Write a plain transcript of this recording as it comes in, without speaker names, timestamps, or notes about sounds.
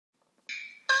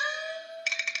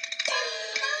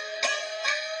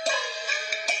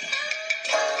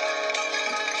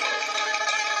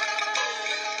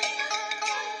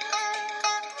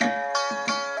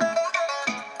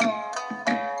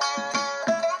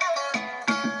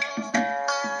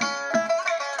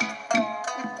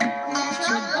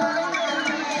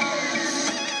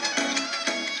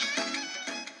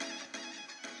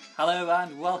Hello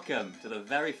and welcome to the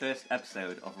very first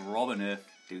episode of Rob and Earth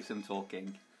Do Some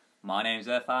Talking. My name's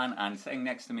Irfan and sitting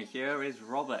next to me here is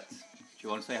Robert. Do you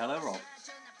want to say hello,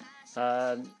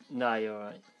 Rob? No, you're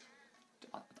alright.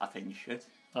 I think you should.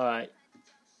 Alright.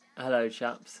 Hello,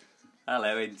 chaps.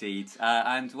 Hello indeed.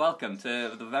 And welcome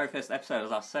to the very first episode,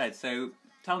 as I said. So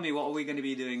tell me, what are we going to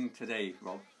be doing today,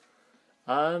 Rob?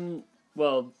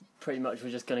 Well, pretty much we're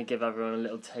just going to give everyone a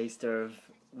little taster of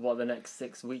what the next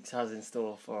 6 weeks has in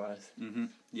store for us. Mm-hmm.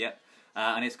 Yep.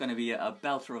 And it's going to be a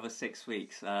belter of a 6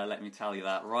 weeks, let me tell you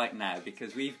that right now,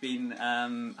 because we've been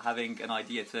having an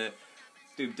idea to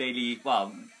do daily,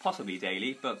 well, possibly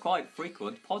daily, but quite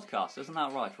frequent podcasts. Isn't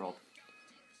that right, Rob?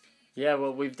 Yeah,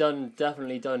 well, we've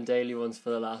definitely done daily ones for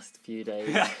the last few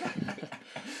days.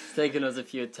 It's taken us a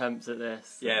few attempts at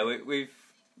this. Yeah, we've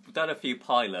done a few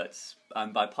pilots,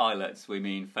 and by pilots we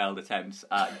mean failed attempts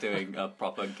at doing a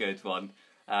proper good one.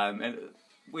 And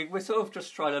we're sort of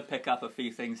just trying to pick up a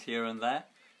few things here and there.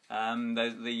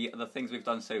 The things we've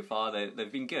done so far,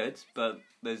 they've been good, but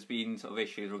there's been sort of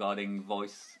issues regarding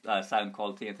voice, sound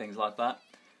quality and things like that.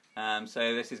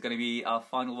 So this is going to be our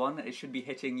final one. It should be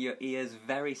hitting your ears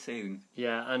very soon.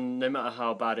 Yeah, and no matter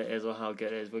how bad it is or how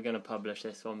good it is, we're going to publish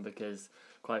this one because,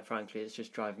 quite frankly, it's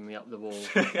just driving me up the wall.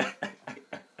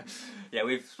 Yeah,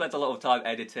 we've spent a lot of time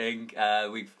editing.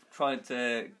 We've tried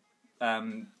to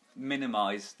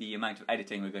minimise the amount of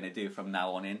editing we're going to do from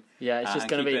now on in. Yeah, it's just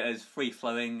going to keep be it as free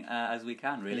flowing as we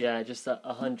can, really. Yeah, just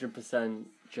 100%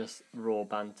 just raw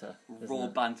banter. Raw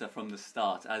banter from the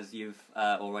start, as you've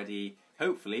already,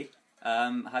 hopefully,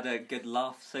 had a good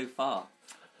laugh so far.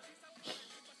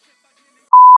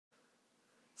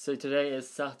 So today is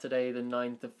Saturday the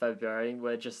 9th of February.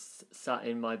 We're just sat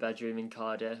in my bedroom in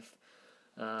Cardiff.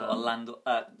 Got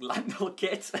a landlord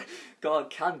kit, got a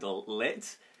candle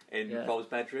lit in Rob's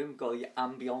bedroom, got your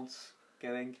ambience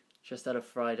going. Just had a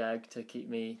fried egg to keep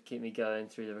me going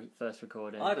through the first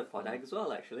recording. I had a fried egg as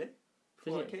well, actually,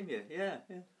 before I came here. Yeah.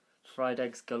 Fried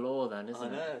eggs galore then,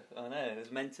 isn't it? I know, it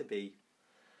was meant to be.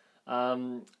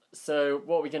 So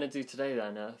what are we going to do today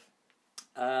then,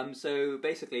 Earth? So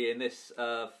basically in this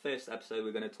first episode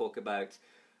we're going to talk about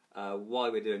why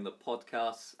we're doing the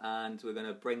podcast, and we're going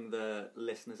to bring the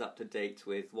listeners up to date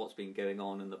with what's been going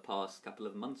on in the past couple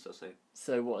of months or so.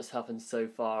 So what's happened so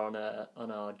far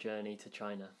on our journey to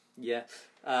China? Yeah,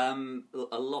 a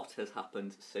lot has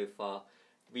happened so far.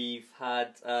 We've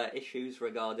had issues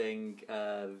regarding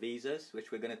visas,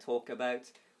 which we're going to talk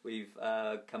about. We've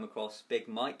come across Big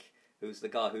Mike, who's the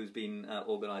guy who's been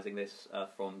organising this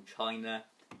from China.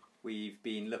 We've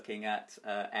been looking at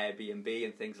Airbnb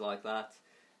and things like that.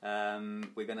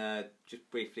 We're gonna just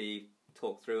briefly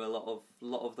talk through a lot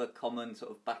of the common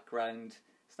sort of background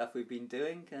stuff we've been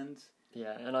doing, and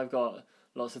and I've got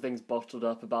lots of things bottled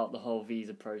up about the whole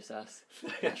visa process,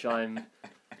 which I'm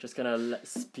just gonna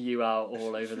spew out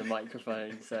all over the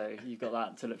microphone. So you've got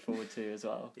that to look forward to as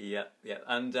well. Yeah,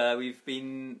 and we've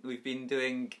been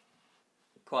doing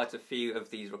quite a few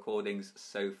of these recordings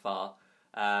so far.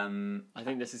 I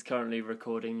think this is currently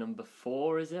recording number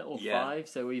 4, is it, or 5?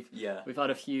 So we've had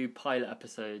a few pilot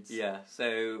episodes. Yeah,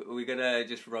 so we're gonna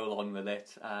just roll on with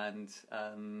it, and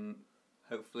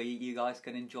hopefully you guys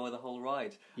can enjoy the whole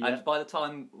ride. Yeah. And by the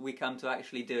time we come to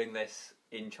actually doing this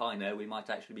in China, we might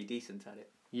actually be decent at it.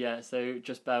 Yeah, so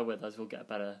just bear with us. We'll get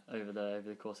better over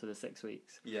the course of the 6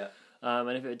 weeks. Yeah.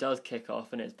 And if it does kick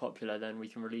off and it's popular, then we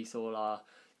can release all our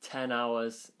 10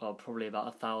 hours, or probably about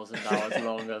 1,000 hours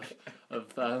long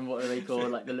of what do they call,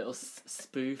 like the little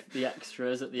spoof, the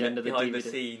extras at the end of the DVD. Behind the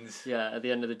scenes. Yeah, at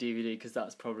the end of the DVD, because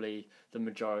that's probably the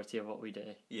majority of what we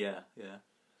do. Yeah.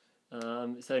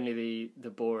 It's only the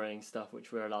boring stuff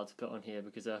which we're allowed to put on here,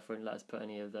 because Earth won't let us put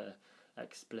any of the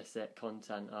explicit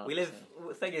content up. The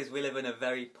thing is, we live in a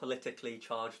very politically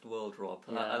charged world, Rob,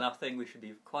 and I think we should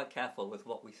be quite careful with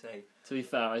what we say. To be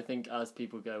fair, I think as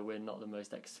people go, we're not the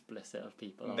most explicit of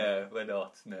people. No, we're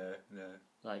not. No.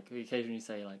 Like, we occasionally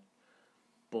say, like,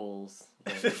 balls.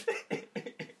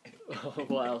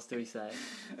 What else do we say?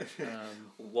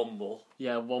 Womble.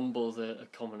 Yeah, womble's a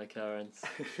common occurrence.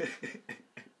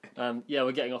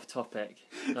 We're getting off topic.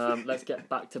 Let's get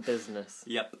back to business.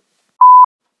 Yep.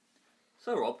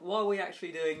 So, Rob, why are we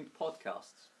actually doing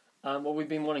podcasts? Well, we've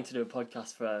been wanting to do a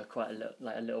podcast for quite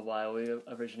a little while. We were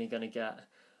originally going to get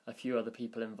a few other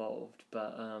people involved,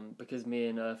 but because me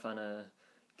and Irfan are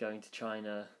going to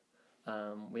China,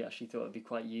 we actually thought it'd be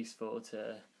quite useful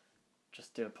to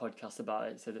just do a podcast about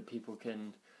it, so that people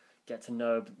can get to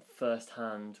know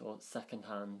firsthand or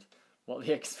secondhand what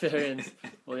the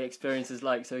experience is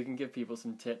like, so we can give people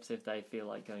some tips if they feel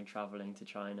like going travelling to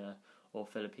China or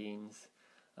Philippines.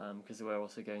 Because we're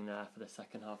also going there for the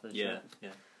second half of the trip. Yeah.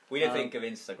 We did think of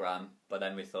Instagram, but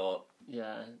then we thought,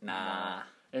 Yeah. nah.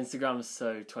 Instagram's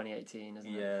so 2018, isn't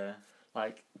it? Yeah.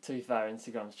 Like, to be fair,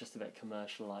 Instagram's just a bit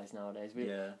commercialised nowadays.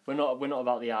 Yeah. We're not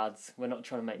about the ads. We're not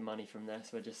trying to make money from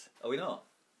this. We're just... Are we not?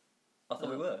 I thought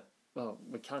we were. Well,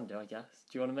 we can do, I guess.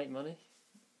 Do you want to make money?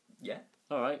 Yeah.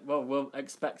 All right. Well, we'll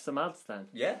expect some ads then.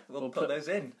 Yeah, we'll put those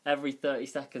in. Every 30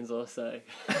 seconds or so.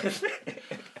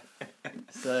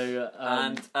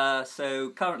 So, so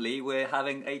currently we're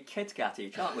having a Kit Kat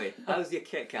each, aren't we? How's your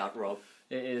Kit Kat, Rob?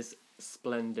 it is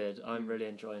splendid. I'm really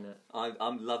enjoying it.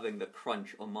 I'm loving the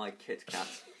crunch on my Kit Kat.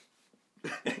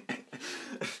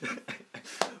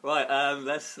 Right,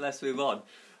 let's move on.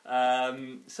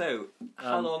 So,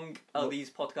 how long are these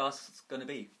podcasts going to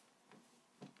be?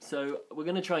 So we're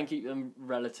going to try and keep them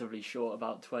relatively short,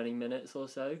 about 20 minutes or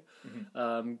so,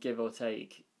 give or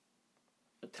take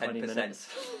 20 10%. minutes.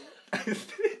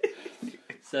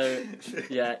 So,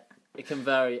 yeah, it can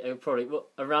vary. It'll probably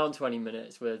around 20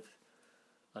 minutes with,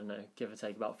 I don't know, give or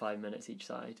take about 5 minutes each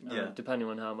side, depending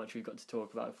on how much we've got to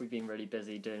talk about. If we've been really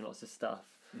busy doing lots of stuff,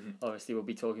 obviously we'll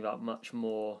be talking about much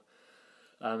more.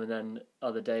 And then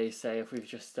other days, say if we've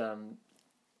just, I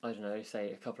don't know,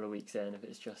 say a couple of weeks in, if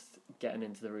it's just getting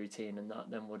into the routine and that,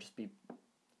 then we'll just be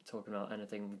talking about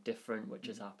anything different which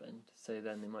has happened. So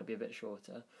then they might be a bit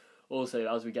shorter.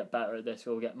 Also, as we get better at this,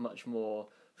 we'll get much more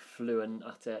fluent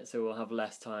at it, so we'll have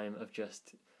less time of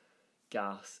just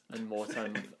gas and more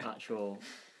time of actual,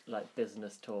 like,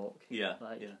 business talk.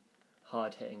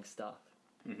 Hard-hitting stuff.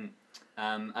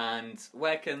 And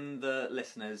where can the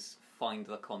listeners find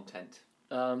the content?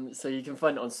 So you can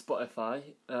find it on Spotify.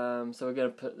 So we're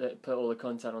going to put all the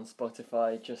content on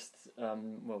Spotify. Just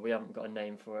we haven't got a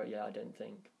name for it yet, I don't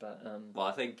think.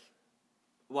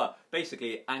 But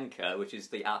basically Anchor, which is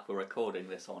the app we're recording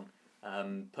this on,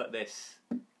 put this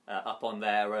up on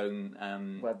their own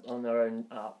on their own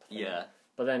app. Yeah.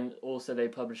 But then also they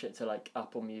publish it to like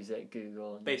Apple Music,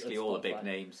 Google, and basically and all the big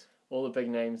names. All the big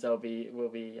names will be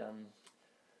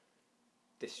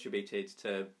distributed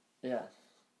to yeah.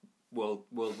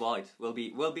 Worldwide. We'll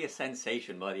be a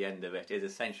sensation by the end of it. Is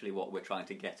essentially what we're trying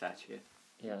to get at here.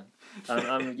 Yeah,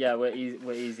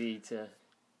 we're easy to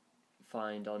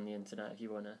find on the internet if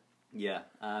you wanna. Yeah,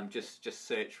 just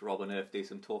search Rob and Earth Do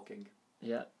Some Talking.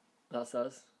 Yeah, that's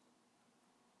us.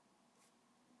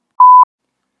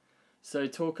 So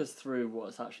talk us through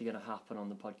what's actually going to happen on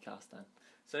the podcast then.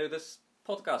 So this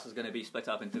podcast is going to be split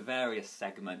up into various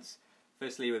segments.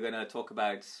 Firstly, we're going to talk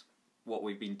about what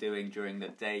we've been doing during the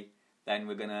day. Then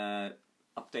we're going to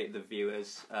update the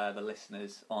viewers, the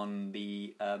listeners, on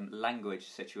the language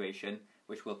situation,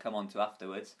 which we'll come on to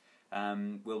afterwards.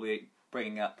 We'll be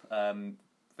bringing up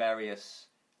various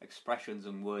expressions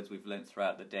and words we've learnt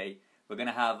throughout the day. We're going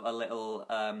to have a little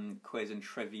quiz and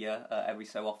trivia every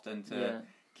so often to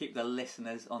keep the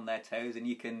listeners on their toes, and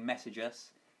you can message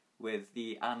us with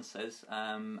the answers,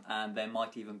 and there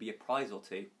might even be a prize or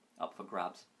two up for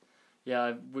grabs.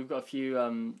 Yeah, we've got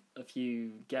a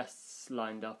few guests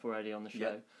lined up already on the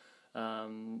show. Yeah.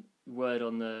 Word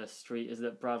on the street is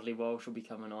that Bradley Walsh will be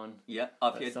coming on. Yeah,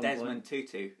 I've heard Desmond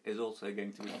Tutu is also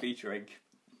going to be featuring.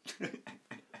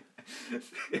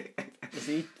 Is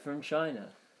he from China?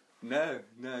 No,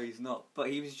 he's not. But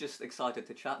he was just excited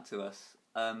to chat to us.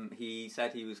 He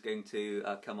said he was going to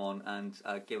come on and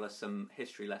give us some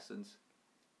history lessons.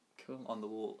 Cool. On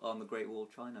the Great Wall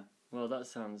of China. Well, that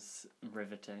sounds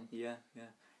riveting. Yeah.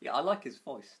 I like his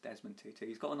voice, Desmond Tutu.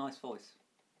 He's got a nice voice.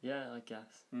 Yeah, I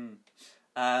guess.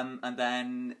 And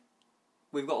then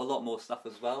we've got a lot more stuff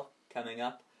as well coming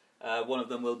up. One of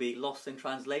them will be Lost in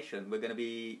Translation. We're going to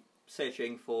be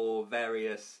searching for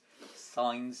various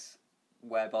signs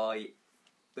whereby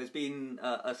there's been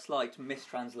a slight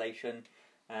mistranslation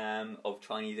of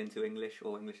Chinese into English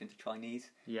or English into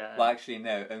Chinese. Yeah. Well, actually,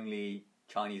 no, only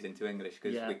Chinese into English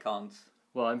because we can't.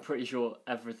 Well, I'm pretty sure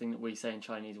everything that we say in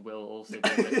Chinese will also be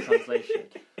a mistranslation.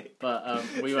 But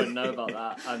we won't know about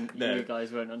that, and you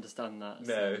guys won't understand that.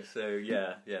 No, so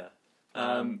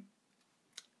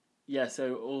yeah.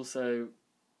 So also...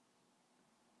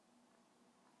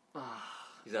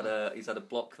 He's had a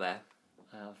block there.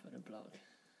 I have had a block.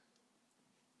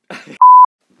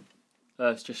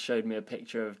 Earth just showed me a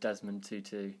picture of Desmond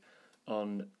Tutu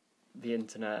on the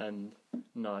internet, and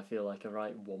now I feel like a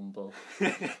right womble.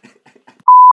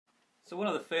 So one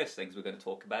of the first things we're going to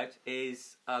talk about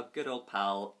is our good old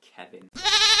pal Kevin.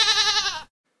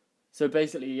 So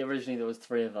basically, originally there was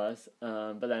 3 of us,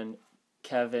 but then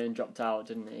Kevin dropped out,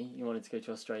 didn't he? He wanted to go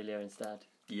to Australia instead.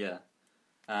 Yeah.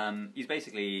 He's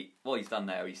basically, what he's done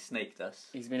there, he's snaked us.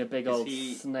 He's been a big old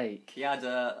snake. He had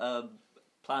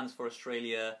plans for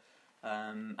Australia,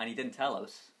 and he didn't tell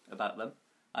us about them.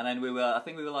 And then I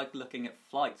think we were like looking at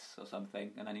flights or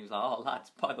something, and then he was like, "Oh,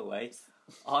 lads, by the way,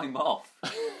 I'm off.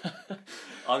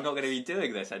 I'm not going to be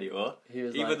doing this anymore."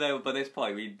 Even though by this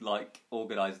point we'd like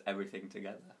organised everything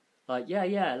together. Like,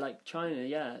 yeah, like China,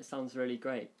 yeah, it sounds really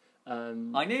great. I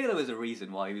knew there was a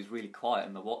reason why he was really quiet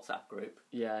in the WhatsApp group.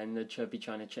 Yeah, in the Chubby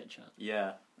China Chit Chat.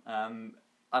 Yeah. And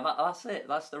that's it.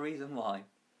 That's the reason why.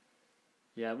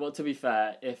 Yeah, well, to be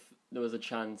fair, if there was a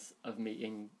chance of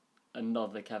meeting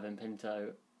another Kevin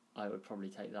Pinto, I would probably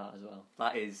take that as well.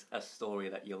 That is a story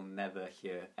that you'll never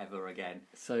hear ever again.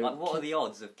 So, like, what are the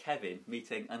odds of Kevin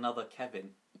meeting another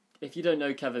Kevin? If you don't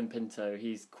know Kevin Pinto,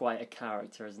 he's quite a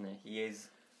character, isn't he? He is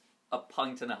a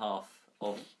pint and a half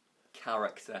of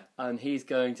character. And he's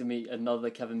going to meet another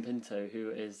Kevin Pinto who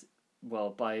is, well,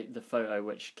 by the photo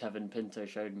which Kevin Pinto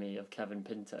showed me of Kevin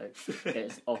Pinto,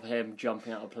 it's of him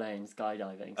jumping out of a plane,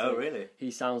 skydiving. So oh, really?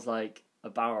 He sounds like a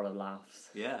barrel of laughs.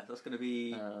 Yeah, that's going to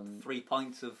be 3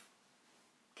 pints of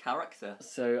character.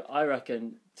 So I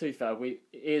reckon, to be fair, he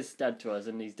is dead to us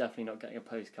and he's definitely not getting a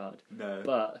postcard. No.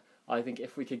 But I think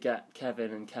if we could get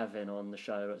Kevin and Kevin on the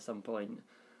show at some point,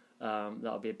 that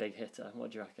would be a big hitter.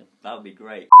 What do you reckon? That would be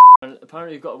great. And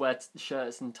apparently you've got to wear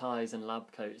shirts and ties and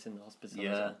lab coats in the hospital.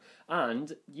 Yeah.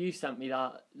 And you sent me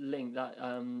that link, that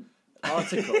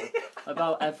article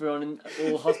about everyone and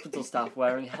all hospital staff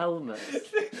wearing helmets.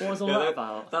 What was all that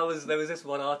about? There was this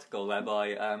one article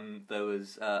whereby there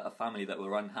was a family that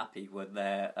were unhappy with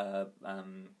their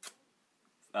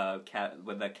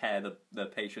care the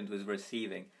patient was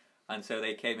receiving, and so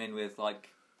they came in with like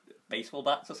baseball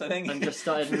bats or something and just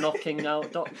started knocking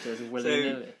out doctors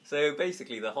willy-nilly. So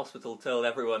basically the hospital told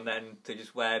everyone then to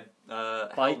just wear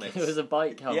helmets. It was a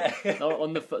bike helmet. Yeah.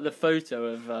 On the photo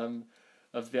of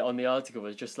on the article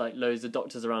was just like loads of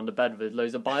doctors around a bed with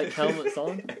loads of bike helmets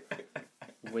on.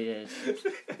 Weird.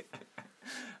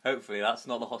 Hopefully that's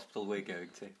not the hospital we're going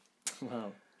to.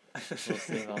 Well, we'll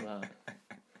see about that.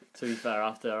 To be fair,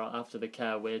 after the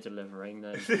care we're delivering,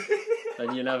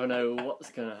 then you never know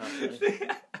what's going to happen.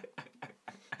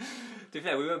 To be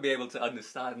fair, we won't be able to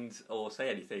understand or say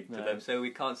anything to them, so we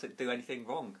can't do anything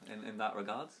wrong in that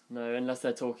regard. No, unless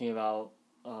they're talking about,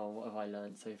 what have I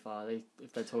learned so far?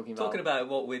 If they're talking about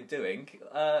what we're doing,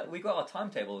 we got our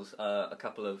timetables a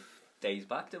couple of days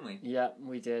back, didn't we? Yeah,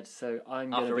 we did. So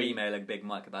after emailing Big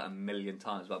Mike about 1 million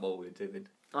times about what we were doing.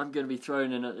 I'm going to be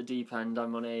thrown in at the deep end.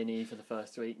 I'm on A&E for the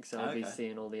first week, so I'll be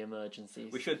seeing all the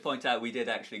emergencies. We should point out we did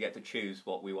actually get to choose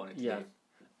what we wanted to do.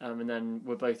 And then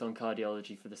we're both on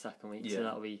cardiology for the second week, Yeah. so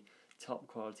that'll be top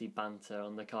quality banter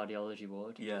on the cardiology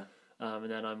ward. Yeah.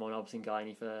 And then I'm on obs and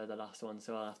gynae for the last one,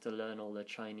 so I'll have to learn all the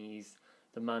Chinese,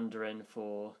 the Mandarin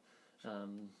for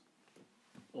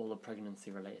all the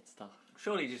pregnancy related stuff.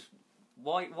 Surely just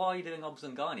why are you doing obs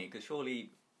and gynae? Because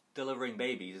surely delivering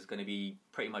babies is going to be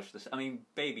pretty much the same. I mean,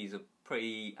 babies are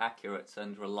pretty accurate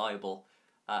and reliable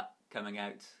at coming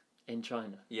out. In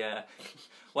China? Yeah.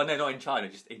 Well, no, not in China,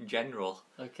 just in general.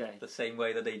 Okay. The same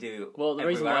way that they do well, the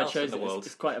reason why I chose it is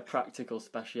it's quite a practical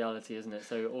speciality, isn't it?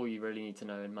 So all you really need to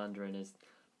know in Mandarin is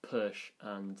push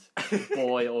and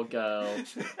boy or girl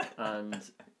and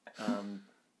I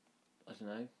don't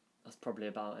know. That's probably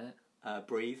about it.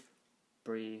 Breathe.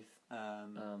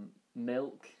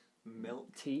 Milk.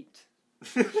 Teat.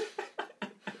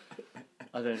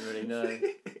 I don't really know.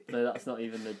 No, that's not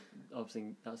even the.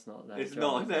 Obviously, that's not their It's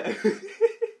job, not, is no.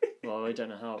 Well, I don't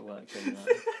know how it works in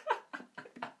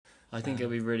there. I think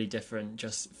it'll be really different,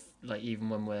 just like even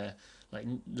when we're like,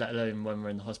 let alone when we're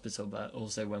in the hospital, but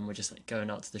also when we're just like going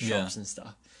out to the shops and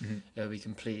stuff. Mm-hmm. It'll be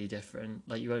completely different.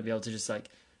 Like you won't be able to just like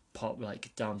pop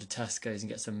like down to Tesco's and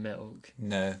get some milk.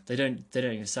 No, they don't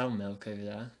even sell milk over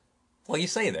there. Well, you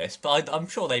say this, but I'm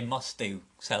sure they must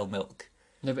sell milk.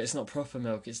 No, but it's not proper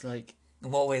milk. It's like...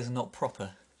 In what way is it not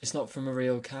proper? It's not from a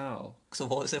real cow. So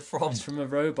what is it from? It's from a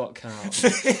robot cow.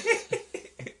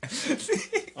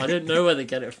 I don't know where they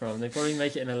get it from. They probably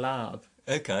make it in a lab.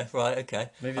 Okay, right, okay.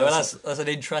 Maybe that's an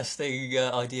interesting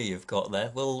idea you've got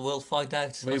there. We'll find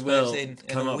out. We will in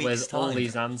come a up week's with time. all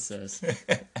these answers.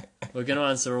 We're going to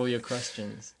answer all your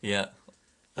questions. Yeah.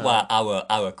 Well,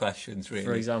 our questions, really.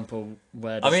 For example,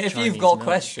 where I mean, if Chinese you've got milk...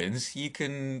 questions, you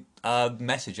can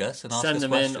message us and ask Send us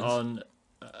them questions. in on...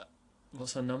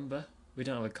 what's our number? We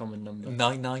don't have a common number.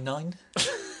 999?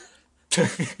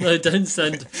 No, don't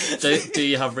send... Do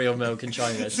you have real milk in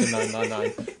China to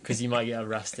 999? Because you might get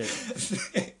arrested.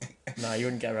 No, you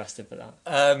wouldn't get arrested for that.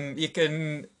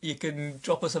 You can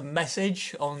drop us a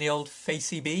message on the old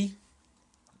Facey B.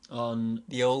 On...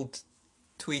 The old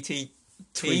Tweety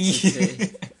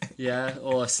T. Yeah,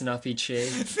 or a Snappy Chi.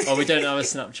 Oh, we don't have a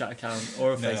Snapchat account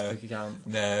or a Facebook account.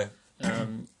 No.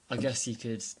 I guess you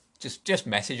could Just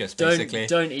message us, Don't basically.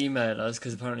 don't email us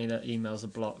because apparently their emails are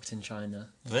blocked in China.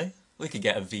 Really? We could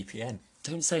get a VPN.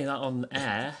 Don't say that on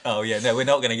air. Oh, yeah, no, we're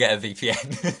not going to get a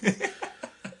VPN.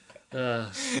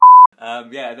 Yeah,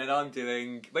 and then I'm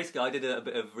doing... Basically, I did a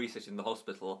bit of research in the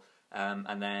hospital,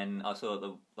 and then I saw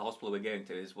the hospital we're going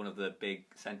to is one of the big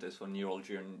centres for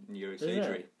neurology and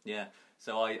neurosurgery. Yeah.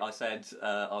 So I said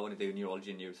I want to do neurology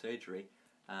and neurosurgery.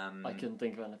 I couldn't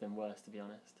think of anything worse, to be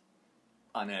honest.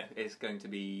 I know, it's going to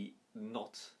be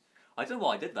not... I don't know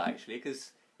why I did that, actually,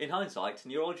 because in hindsight,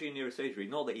 neurology and neurosurgery,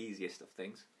 not the easiest of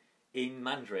things. In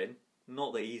Mandarin,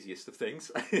 not the easiest of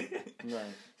things. No.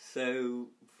 So,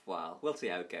 well, we'll see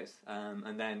how it goes.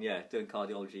 And then, yeah, doing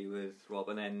cardiology with Rob,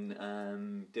 and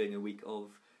then doing a week of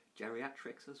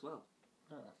geriatrics as well.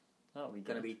 Oh, that'll be good.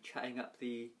 Going to be chatting up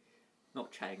the...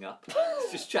 Not chatting up,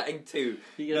 just chatting to...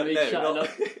 You're going to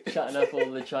be chatting up all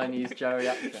the Chinese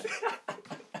geriatrics.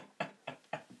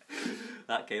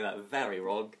 That came out very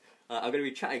wrong. I'm going to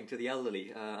be chatting to the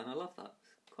elderly, and I love that.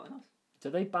 It's quite nice. Do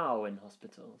they bow in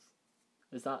hospitals?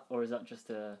 Is that just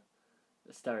a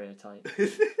stereotype?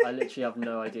 I literally have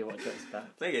no idea what to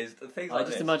expect. Thing is, things I like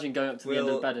just this, imagine going up to the end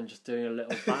of the bed and just doing a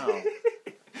little bow.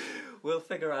 We'll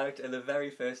figure out in the very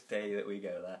first day that we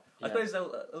go there. Yeah. I suppose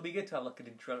it'll be good to have like an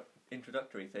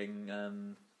introductory thing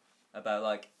about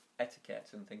like etiquette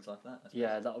and things like that.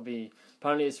 Yeah, that'll be...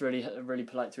 Apparently it's really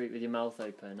polite to eat with your mouth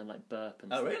open and like burp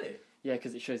and Oh, stuff. really? Yeah,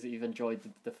 because it shows that you've enjoyed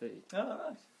the food. Oh,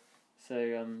 right.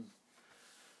 So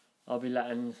I'll be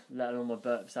letting all my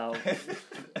burps out.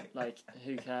 Like,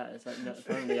 who cares? Like, no,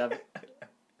 apparently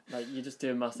you just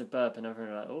do a massive burp and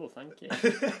everyone are like, oh, thank you.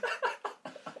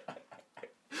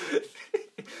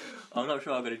 I'm not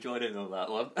sure I'm going to join in on that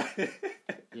one.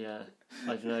 Yeah,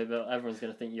 I don't know, but everyone's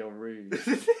going to think you're rude.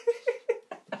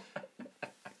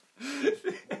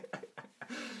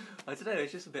 I don't know,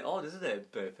 it's just a bit odd, isn't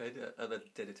it? Burping at the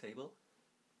dinner table.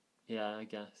 Yeah, I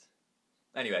guess.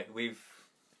 Anyway, we've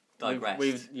digressed.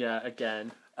 We've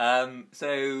again.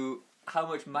 So, how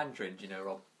much Mandarin do you know,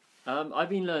 Rob? I've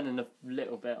been learning a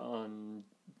little bit on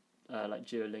like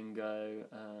Duolingo.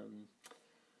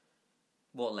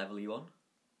 What level are you on?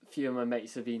 A few of my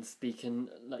mates have been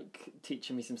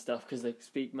teaching me some stuff because they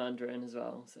speak Mandarin as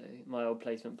well. So my old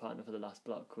placement partner for the last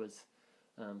block was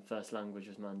first language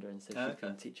was Mandarin, so she's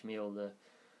been teaching me all the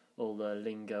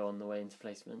lingo on the way into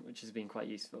placement, which has been quite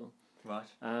useful. Right.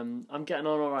 I'm getting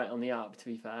on all right on the app. To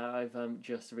be fair, I've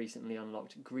just recently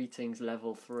unlocked greetings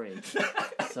level 3,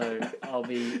 so I'll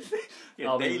be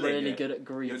really good at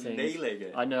greetings. You're nailing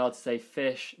it. I know how to say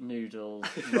fish, noodles,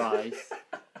 rice,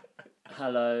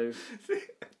 hello,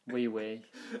 wee wee.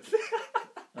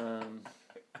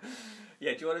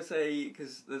 Yeah, do you want to say,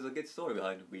 because there's a good story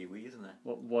behind wee wee, isn't there?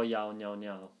 What? Wo yao niao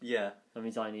niao. Yeah. That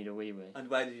means I need a wee wee. And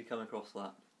where did you come across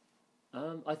that?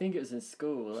 I think it was in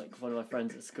school. Like one of my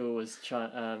friends at school was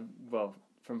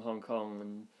from Hong Kong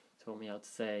and taught me how to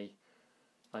say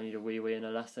I need a wee wee in a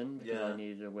lesson because I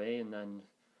needed a wee, and then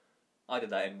I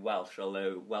did that in Welsh,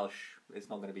 although Welsh is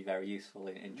not going to be very useful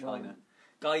in China.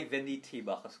 Gai fynd ti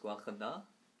bach ysgwach yna?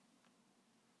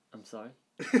 I'm sorry.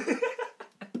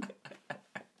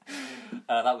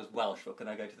 That was Welsh, but can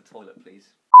I go to the toilet, please?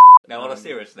 Now, on a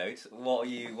serious note, what are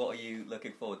you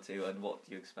looking forward to, and what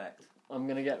do you expect? I'm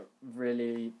gonna get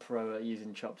really pro at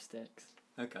using chopsticks.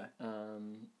 Okay.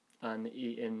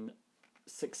 And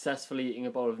successfully eating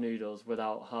a bowl of noodles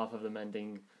without half of them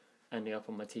ending up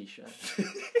on my t-shirt.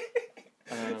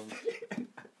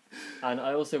 And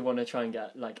I also want to try and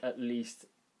get at least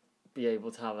be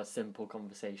able to have a simple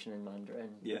conversation in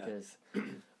Mandarin because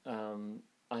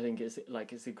I think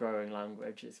it's a growing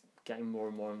language. It's getting more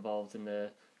and more involved in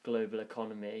the global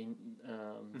economy,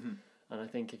 and I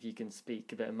think if you can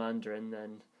speak a bit of Mandarin,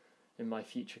 then in my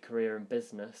future career in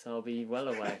business, I'll be well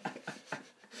away.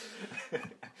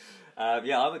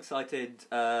 I'm excited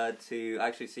to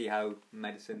actually see how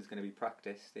medicine's going to be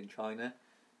practiced in China.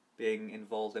 Being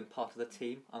involved in part of the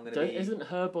team, Isn't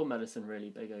herbal medicine really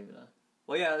big over there?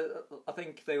 Well, yeah, I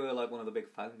think they were one of the big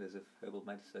founders of herbal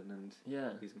medicine and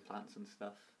using plants and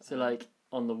stuff. So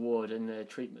on the ward in the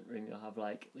treatment room, you'll have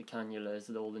the cannulas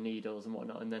and all the needles and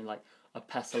whatnot, and then a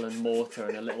pestle and mortar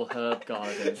and a little herb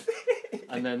garden,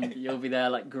 and then you'll be there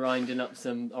grinding up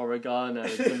some oregano,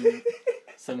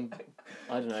 some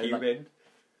I don't know, cumin,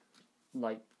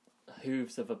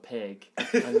 hooves of a pig,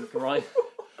 and grind.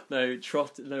 No,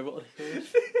 what are they called?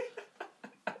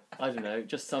 I don't know,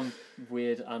 just some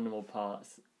weird animal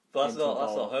parts. But that's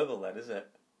not herbal then, is it?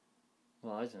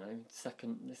 Well, I don't know.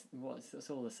 It's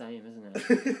all the same, isn't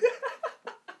it?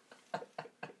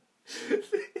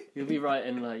 You'll be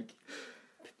writing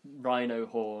rhino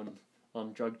horn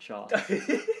on drug chart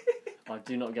Oh,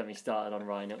 do not get me started on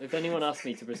rhino. If anyone asks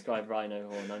me to prescribe rhino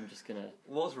horn, I'm just gonna...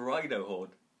 What's rhino horn?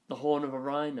 The horn of a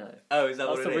rhino. Oh, is that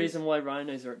That's what it the is? reason why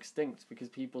rhinos are extinct, because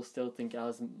people still think it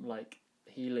has, like,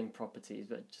 healing properties,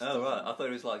 but it just Oh, right. I thought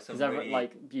it was like some because really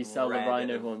like you sell the rare rhino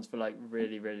bit of- horns for like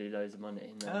really, really loads of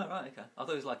money. No, Oh, right, okay. I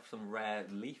thought it was like some rare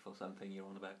leaf or something you're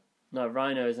on about. no,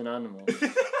 rhino is an animal.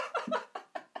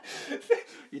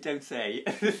 You don't say.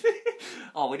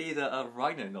 Oh, we need a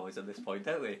rhino noise at this point,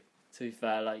 don't we? To be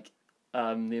fair, like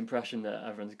the impression that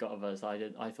everyone's got of us,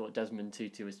 I thought Desmond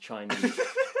Tutu was Chinese,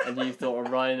 and you thought a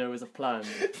rhino was a plant.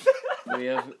 We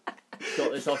have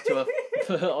got this off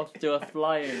to a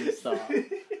flying start.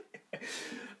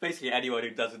 Basically, anyone who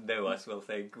doesn't know us will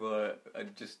think we're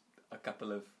just a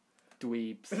couple of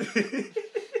Dweebs.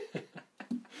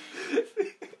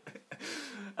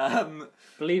 um,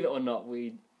 Believe it or not,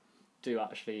 we do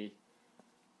actually.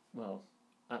 Well,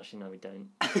 actually, no, we don't.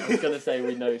 I was gonna say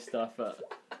we know stuff,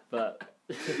 but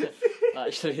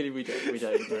actually, we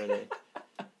don't really.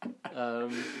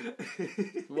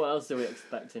 What else are we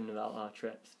expecting about our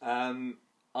trips? I'm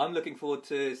looking forward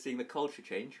to seeing the culture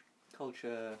change.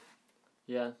 Culture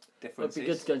Yeah, differences. it'd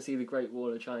be good to go and see the Great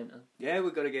Wall of China. Yeah,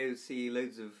 we've got to go see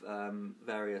loads of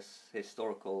various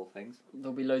historical things.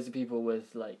 There'll be loads of people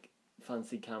with like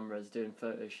fancy cameras doing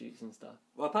photo shoots and stuff.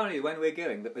 Well, apparently when we're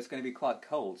going, it's going to be quite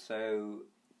cold, so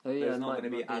Oh yeah, there's it not might-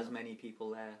 going to be might as many people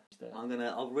there. there.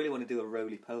 I really want to do a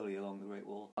roly-poly along the Great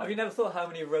Wall. Have you never thought how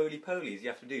many roly-polies you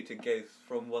have to do to go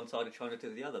from one side of China to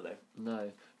the other, though?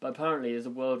 No, but apparently there's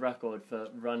a world record for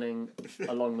running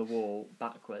along the wall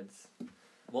backwards.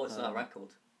 What is that Um, record?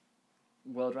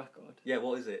 World record. Yeah,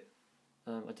 what is it?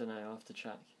 I don't know. I'll have to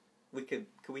check. Can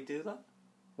we do that?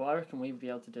 Well, I reckon we'd be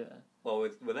able to do it. Well,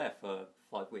 we're there for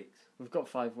 5 weeks. We've got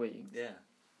 5 weeks. Yeah.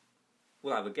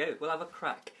 We'll have a go. We'll have a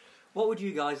crack. What would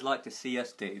you guys like to see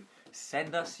us do?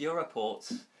 Send us your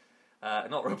reports.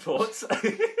 Not reports.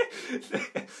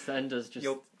 Send us just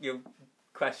your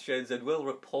questions, and we'll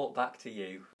report back to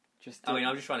you.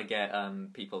 I'm just trying to get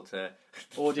people to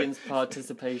audience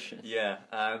participation. Yeah,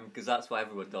 because that's what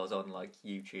everyone does on like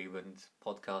YouTube and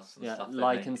podcasts and Yeah, stuff.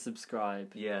 like and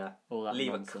subscribe. Yeah, All that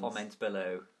leave nonsense. a comment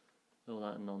below. All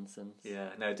that nonsense. Yeah,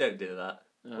 no, don't do that.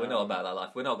 We're not about that life.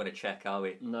 We're not going to check, are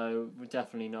we? No, we're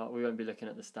definitely not. We won't be looking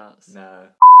at the stats. No.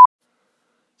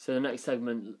 So the next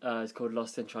segment is called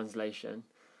Lost in Translation.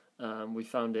 We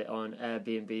found it on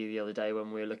Airbnb the other day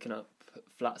when we were looking up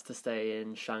flats to stay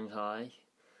in Shanghai.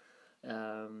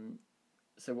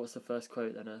 So what's the first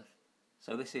quote then, Earth?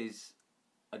 So this is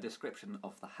a description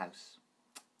of the house.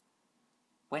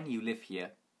 When you live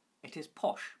here, it is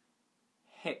posh,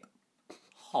 hip,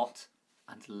 hot,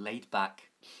 and laid back.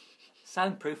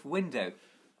 Soundproof window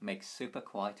makes super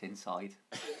quiet inside.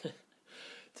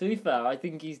 To be fair, I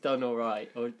think he's done alright,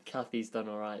 or Kathy's done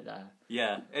alright there.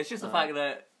 Yeah, it's just the fact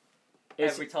that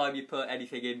It's- every time you put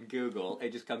anything in Google,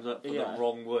 it just comes up with Yeah. the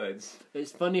wrong words.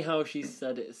 It's funny how she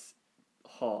said it's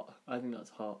hot. I think that's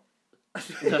hot.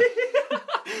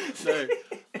 No,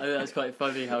 I think that's quite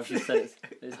funny how she said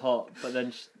it's hot, but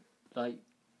then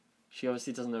she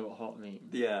obviously doesn't know what hot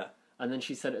means. Yeah, And then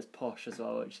she said it's posh as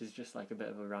well, which is just like a bit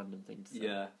of a random thing to say.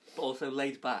 yeah. But also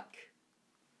laid back.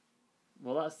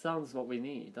 Well, that sounds what we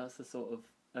need. That's the sort of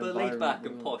But laid back environment we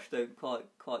and want. posh don't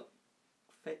quite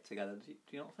fit together. Do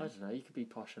you not I think? don't know. You could be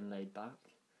posh and laid back.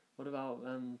 What about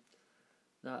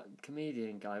that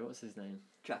comedian guy? What's his name?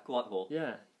 Jack Whitehall.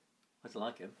 Yeah. I don't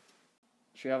like him.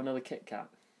 Should we have another Kit Kat?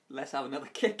 Let's have another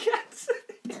Kit Kat.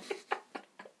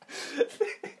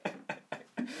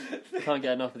 Can't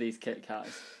get enough of these Kit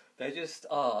Kats. They're just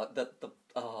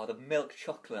the milk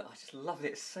chocolate. I just love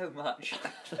it so much.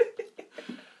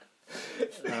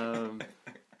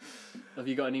 Have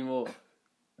you got any more?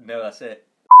 No, that's it.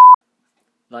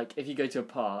 Like, if you go to a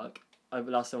park,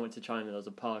 last time I went to China, there was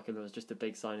a park and there was just a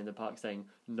big sign in the park saying,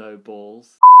 no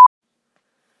balls.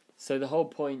 So the whole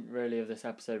point, really, of this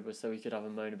episode was so we could have a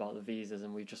moan about the visas,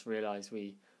 and we just realised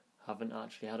we haven't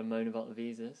actually had a moan about the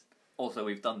visas. Also,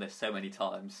 we've done this so many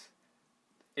times.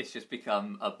 It's just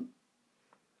become a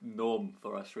norm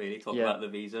for us, really, talking about the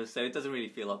visas. So it doesn't really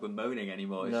feel like we're moaning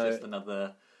anymore. It's No. just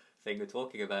another thing we're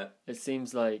talking about. It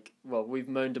seems like, well, we've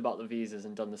moaned about the visas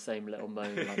and done the same little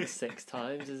moan like 6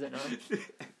 times, is it now?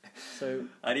 So,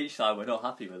 And each time we're not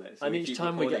happy with it. So and we each keep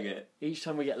time we recording get it. each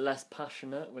time we get less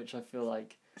passionate, which I feel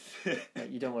like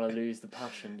you don't want to lose the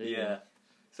passion, do you? Yeah.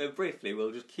 So briefly,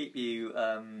 we'll just keep you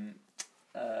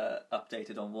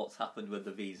updated on what's happened with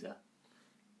the visa.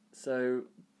 So,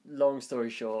 long story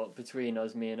short, between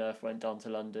us, me and Earth went down to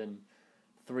London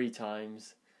 3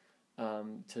 times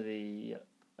to the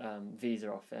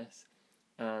visa office,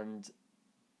 and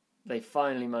they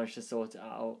finally managed to sort it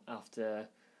out after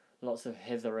lots of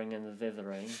hithering and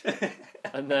thithering.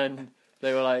 And then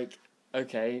they were like,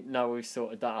 okay, now we've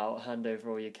sorted that out, hand over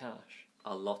all your cash.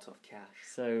 A lot of cash.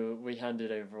 So we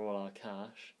handed over all our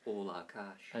cash. All our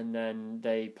cash. And then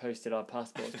they posted our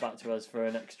passports back to us for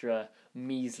an extra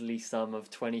measly sum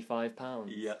of £25.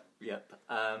 Yep.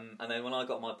 And then when I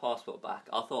got my passport back,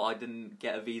 I thought I didn't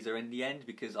get a visa in the end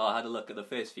because I had a look at the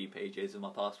first few pages of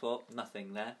my passport,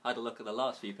 nothing there. I had a look at the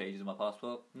last few pages of my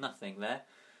passport, nothing there.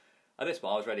 At this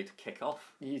point, I was ready to kick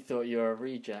off. You thought you were a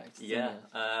reject. Yeah.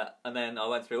 And then I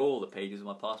went through all the pages of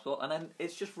my passport, and then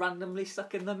it's just randomly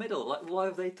stuck in the middle. Like, why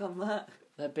have they done that?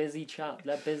 They're busy, chap.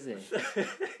 They're busy.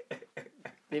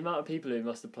 The amount of people who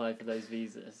must apply for those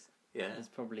visas is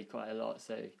probably quite a lot.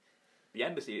 So the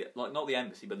embassy, like not the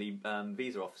embassy, but the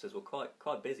visa officers were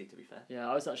quite busy, to be fair. Yeah,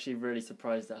 I was actually really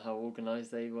surprised at how organised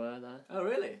they were there. Oh,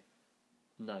 really?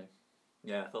 No.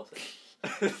 Yeah, I thought so.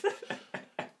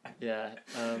 Yeah.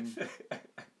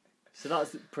 So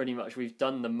that's pretty much, we've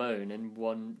done the moan in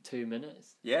 2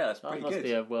 minutes. Yeah, that's pretty good. That must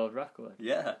be a world record.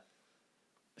 Yeah.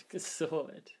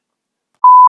 Sorted.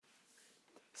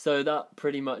 So that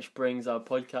pretty much brings our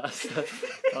podcast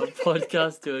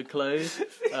to a close.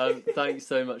 Thanks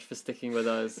so much for sticking with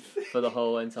us for the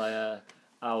whole entire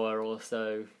hour or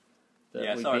so.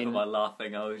 Sorry for my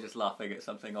laughing. I was just laughing at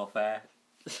something off air.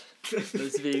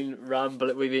 We've been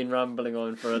rambling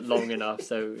on for long enough,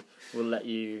 so we'll let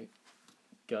you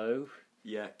go.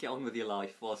 Yeah, get on with your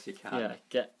life whilst you can.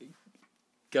 Yeah,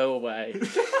 go away.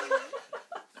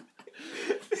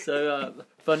 So,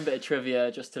 fun bit of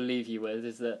trivia just to leave you with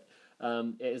is that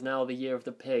it is now the year of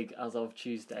the pig as of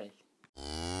Tuesday.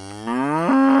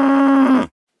 Sorry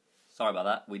about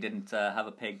that. We didn't have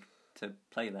a pig to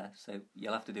play there, so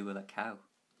you'll have to do with a cow.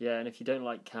 Yeah, and if you don't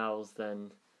like cows, then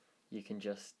you can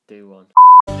just do one.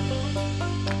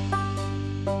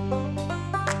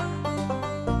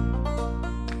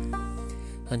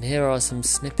 And here are some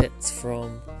snippets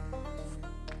from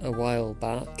a while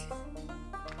back.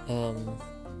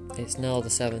 It's now the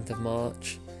 7th of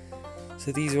March.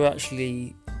 So these were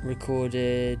actually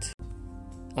recorded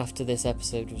after this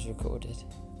episode was recorded.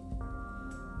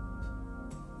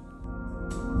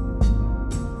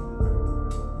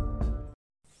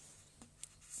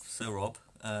 So Rob,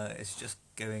 it's just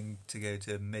going to go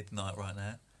to midnight right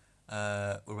now.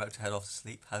 We're about to head off to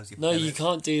sleep. How's your No, pellet? you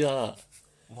can't do that.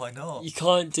 Why not? You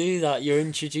can't do that. You're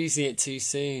introducing it too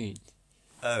soon.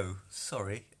 Oh,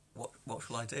 sorry. What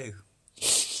shall I do?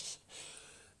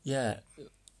 Yeah,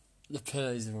 the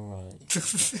pillows are alright.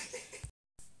 Did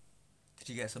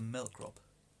you get some milk, Rob?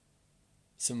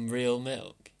 Some real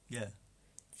milk Yeah.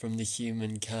 from the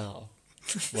human cow.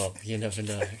 Well, you never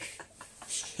know.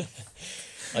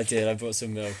 I did. I bought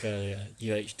some milk earlier.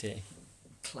 UHT.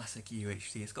 Classic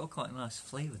UHT. It's got quite a nice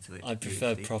flavour to it. I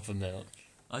prefer UHT. proper milk.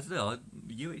 I don't know.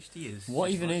 UHT is. What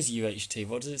it's even like is UHT?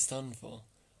 What does it stand for?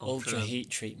 Ultra heat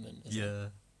treatment. Is it? Yeah.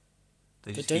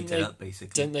 They But just don't heat they- it up,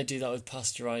 basically. Don't they do that with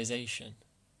pasteurisation?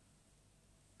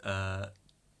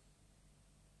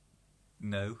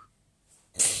 No.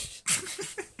 It's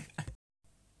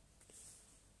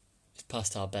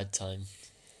past our bedtime.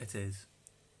 It is.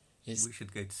 It's We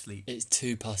should go to sleep. it's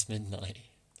 2 past midnight.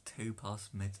 2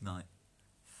 past midnight.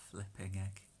 Flipping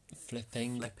egg.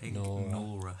 Flipping Nora.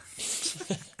 Nora.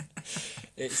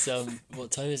 It's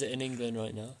what time is it in England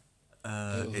right now?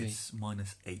 It'll be It's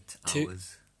 -8 Two-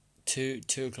 hours.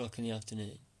 2 o'clock in the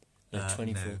afternoon. No,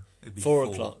 24. No, it'd be 4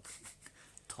 o'clock.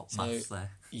 Top So- maths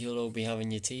there. You'll all be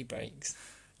having your tea breaks.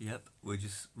 Yep, we're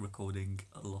just recording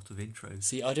a lot of intros.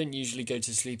 See, I don't usually go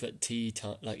to sleep at tea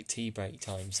time, like tea break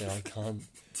time, so I can't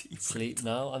sleep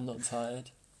now. I'm not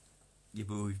tired. Yeah,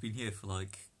 but we've been here for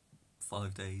like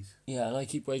 5 days. Yeah, and I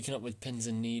keep waking up with pins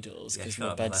and needles Yeah, because shut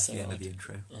my up, bed's that's so the end of hard. the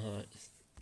intro. Alright.